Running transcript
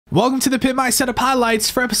Welcome to the Pimp My Setup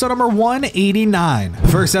highlights for episode number 189. The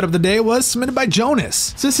first setup of the day was submitted by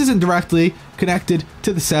Jonas. So this isn't directly connected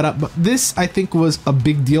to the setup, but this I think was a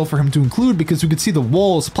big deal for him to include because we could see the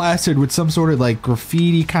walls plastered with some sort of like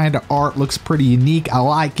graffiti kind of art. Looks pretty unique. I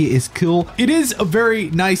like it. It's cool. It is a very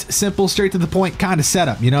nice, simple, straight to the point kind of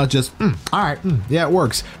setup. You know, just all right, yeah, it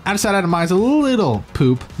works. Out of sight, out of mind is a little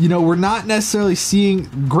poop. You know, we're not necessarily seeing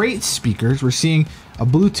great speakers. We're seeing a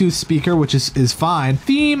Bluetooth speaker, which is fine.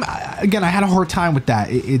 Theme, again, I had a hard time with that.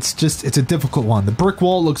 It's a difficult one. The brick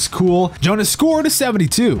wall looks cool. Jonas scored a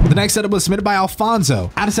 72. The next setup was submitted by Alfonso.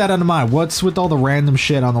 Out of sight, out of mind. What's with all the random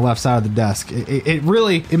shit on the left side of the desk? It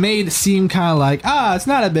made it seem kind of like, it's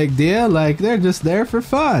not a big deal. Like, they're just there for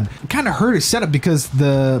fun. It kind of hurt his setup because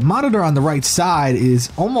the monitor on the right side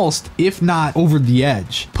is almost, if not over the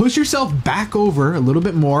edge. Push yourself back over a little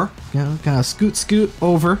bit more. You know, kind of scoot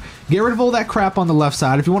over. Get rid of all that crap on the left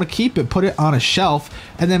side. If you want to keep it, put it on a shelf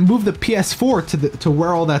and then move the PS4 to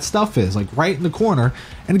where all that stuff is, like right in the corner,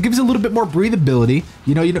 and it gives it a little bit more breathability.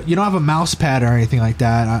 You know, you don't have a mouse pad or anything like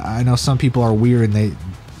that. I know some people are weird and they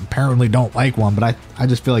apparently don't like one, but I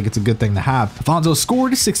just feel like it's a good thing to have. Alfonso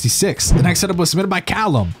scored a 66. The next setup was submitted by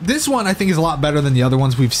Callum. This one I think is a lot better than the other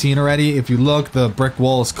ones we've seen already. If you look, the brick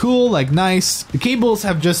wall is cool, like nice. The cables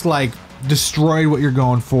have just like destroyed what you're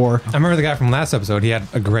going for. I remember the guy from last episode, he had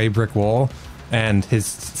a gray brick wall and his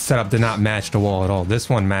setup did not match the wall at all. This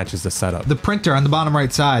one matches the setup. The printer on the bottom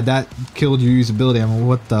right side, that killed your usability. I mean,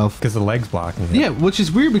 what the because the leg's blocking it. Yeah, which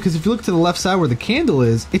is weird because if you look to the left side where the candle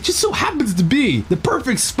is, it just so happens to be the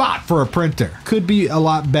perfect spot for a printer. Could be a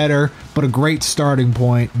lot better, but a great starting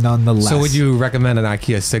point nonetheless. So would you recommend an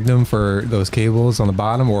IKEA Signum for those cables on the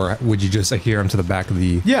bottom, or would you just adhere them to the back of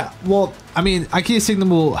the... Yeah, well, I mean, IKEA Signum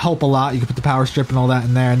will help a lot. You can put the power strip and all that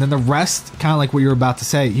in there, and then the rest, kind of like what you were about to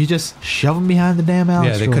say, you just shove them behind the damn Alex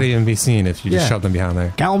Yeah, they drawer. couldn't even be seen if you just shoved them behind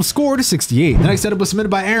there. Callum scored a 68. The next setup was submitted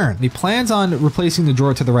by Aaron. He plans on replacing the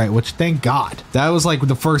drawer to the right, which thank God. That was like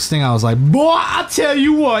the first thing I was like, boy, I'll tell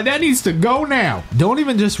you what, that needs to go now. Don't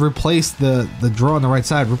even just replace the drawer on the right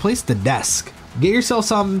side, replace the desk. Get yourself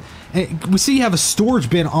something. We see you have a storage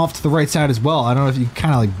bin off to the right side as well. I don't know if you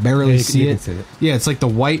kind of like barely see it. Yeah, it's like the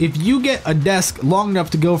white. If you get a desk long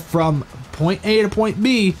enough to go from point A to point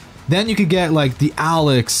B, then you could get like the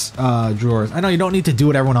Alex drawers. I know you don't need to do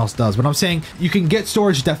what everyone else does, but I'm saying you can get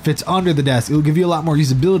storage that fits under the desk. It will give you a lot more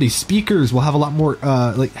usability. Speakers will have a lot more,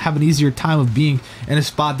 have an easier time of being in a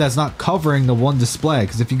spot that's not covering the one display.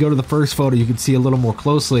 Because if you go to the first photo, you can see a little more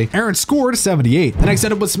closely. Aaron scored a 78. The next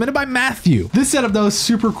setup was submitted by Matthew. This setup though is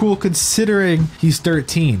super cool considering he's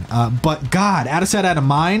 13. But God, out of sight, out of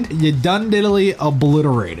mind, you done diddly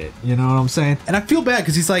obliterate it. You know what I'm saying? And I feel bad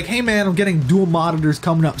because he's like, hey man, I'm getting dual monitors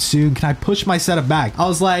coming up soon. Can I push my setup back? I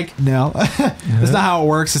was like, no, that's not how it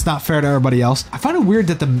works. It's not fair to everybody else. I find it weird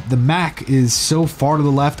that the Mac is so far to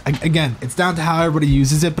the left. Again, it's down to how everybody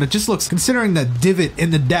uses it, but it just looks, considering the divot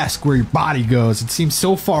in the desk where your body goes, it seems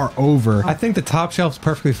so far over. I think the top shelf's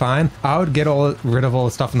perfectly fine. I would get rid of all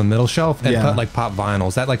the stuff in the middle shelf and put like pop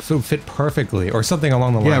vinyls that like fit perfectly, or something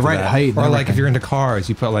along the lines of that. Height. Or like if you're into cars,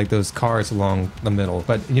 you put like those cars along the middle.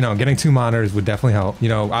 But you know, getting two monitors would definitely help. You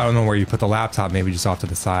know, I don't know where you put the laptop, maybe just off to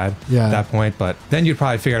the side. Yeah. At that point, but then you'd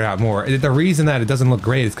probably figure it out more. The reason that it doesn't look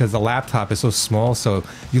great is because the laptop is so small, so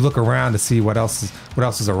you look around to see what else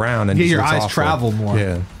is around, and get your eyes travel more.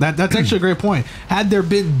 Yeah, that's actually a great point. Had there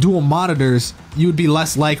been dual monitors, you would be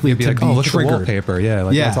less likely to be like, oh, look at the wallpaper. Yeah,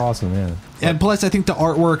 like that's awesome. Yeah. And plus, I think the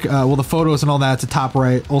artwork, the photos and all that, it's a top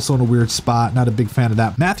right, also in a weird spot. Not a big fan of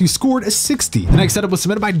that. Matthew scored a 60. The next setup was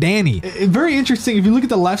submitted by Danny. Very interesting. If you look at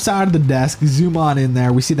the left side of the desk, zoom on in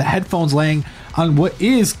there, we see the headphones laying on what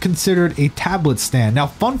is considered a tablet stand. Now,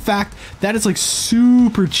 fun fact, that is like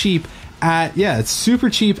super cheap it's super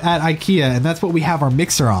cheap at IKEA, and that's what we have our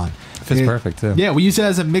mixer on. Fits perfect too. Yeah, we use it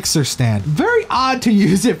as a mixer stand. Very odd to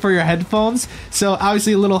use it for your headphones. So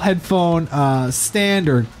obviously a little headphone stand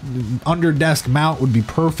or under desk mount would be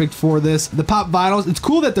perfect for this. The pop vinyls, it's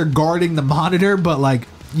cool that they're guarding the monitor, but like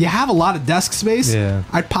you have a lot of desk space. Yeah.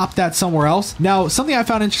 I'd pop that somewhere else. Now, something I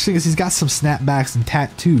found interesting is he's got some snapbacks and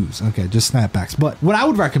tattoos. Okay, just snapbacks. But what I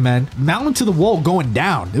would recommend, mount them to the wall going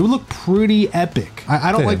down. It would look pretty epic.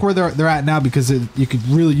 I don't like where they're at now because you could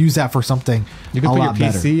really use that for something you could a put lot your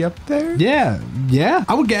PC better. up there? Yeah.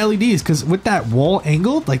 I would get LEDs because with that wall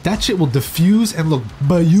angled, like that shit will diffuse and look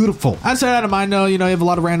beautiful. Outside out of mind, though, you know, you have a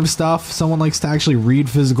lot of random stuff. Someone likes to actually read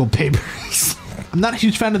physical papers. I'm not a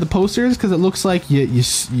huge fan of the posters because it looks like you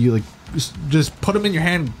like just put them in your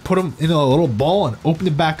hand, put them in a little ball and open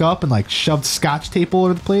it back up and like shoved scotch tape all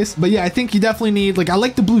over the place. But yeah, I think you definitely need, like, I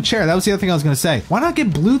like the blue chair. That was the other thing I was going to say. Why not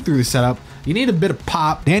get blue through the setup? You need a bit of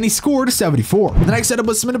pop. Danny scored a 74. The next setup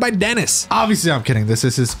was submitted by Dennis. Obviously, I'm kidding. This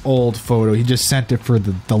is his old photo. He just sent it for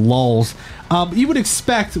the lulls. You would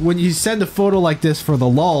expect when you send a photo like this for the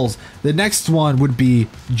lulls, the next one would be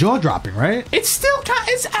jaw-dropping, right? It's still kind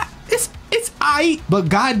of, it's aight, but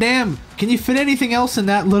goddamn, can you fit anything else in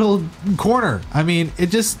that little corner? I mean,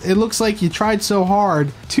 it looks like you tried so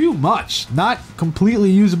hard. Too much. Not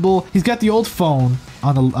completely usable. He's got the old phone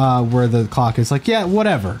on the where the clock is. Like, yeah,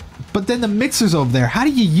 whatever. But then the mixer's over there. How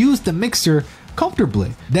do you use the mixer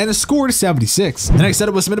comfortably? Dennis scored a 76. The next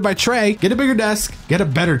setup was submitted by Trey. Get a bigger desk, get a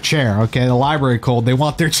better chair. Okay, the library code, they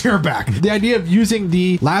want their chair back. The idea of using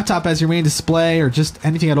the laptop as your main display or just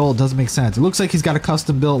anything at all doesn't make sense. It looks like he's got a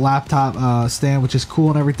custom built laptop stand, which is cool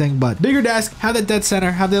and everything, but bigger desk, have that dead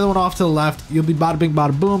center, have the other one off to the left. You'll be bada bing,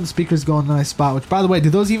 bada boom. The speakers go in a nice spot, which, by the way, do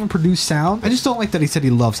those even produce sound? I just don't like that he said he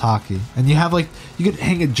loves hockey. And you have, like, you could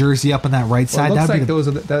hang a jersey up on that right side. Well, it looks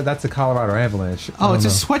like that's the Colorado Avalanche. Oh, it's a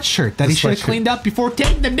sweatshirt that he should have cleaned up before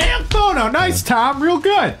taking the damn photo. Nice, Tom. Real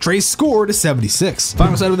good. Trey scored a 76.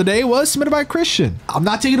 Final set of the day was submitted by Christian. I'm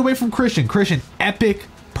not taking it away from Christian. Christian, epic,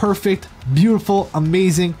 perfect, beautiful,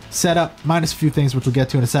 amazing setup, minus a few things which we'll get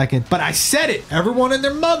to in a second. But I said it. Everyone and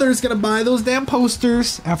their mother is going to buy those damn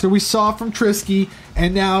posters after we saw from Trisky.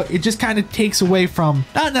 And now it just kind of takes away from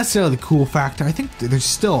not necessarily the cool factor. I think they're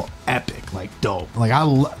still epic, like dope. Like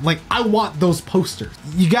I want those posters.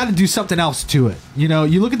 You got to do something else to it. You know,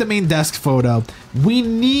 you look at the main desk photo. We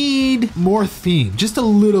need more theme, just a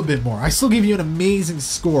little bit more. I still give you an amazing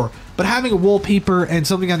score, but having a wallpaper and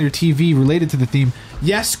something on your TV related to the theme,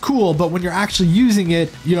 yes, cool. But when you're actually using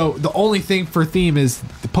it, you know, the only thing for theme is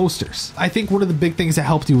the posters. I think one of the big things that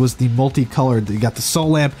helped you was the multicolored. You got the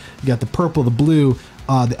soul lamp, you got the purple, the blue,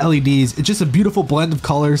 the LEDs. It's just a beautiful blend of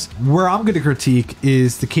colors. Where I'm going to critique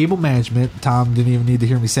is the cable management. Tom didn't even need to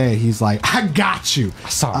hear me say it. He's like, I got you. I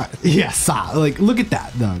saw it. Yeah, saw it. Like, look at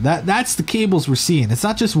that. No, that's the cables we're seeing. It's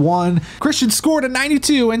not just one. Christian scored a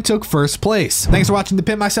 92 and took first place. Thanks for watching the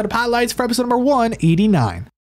Pimp My Setup highlights for episode number 189.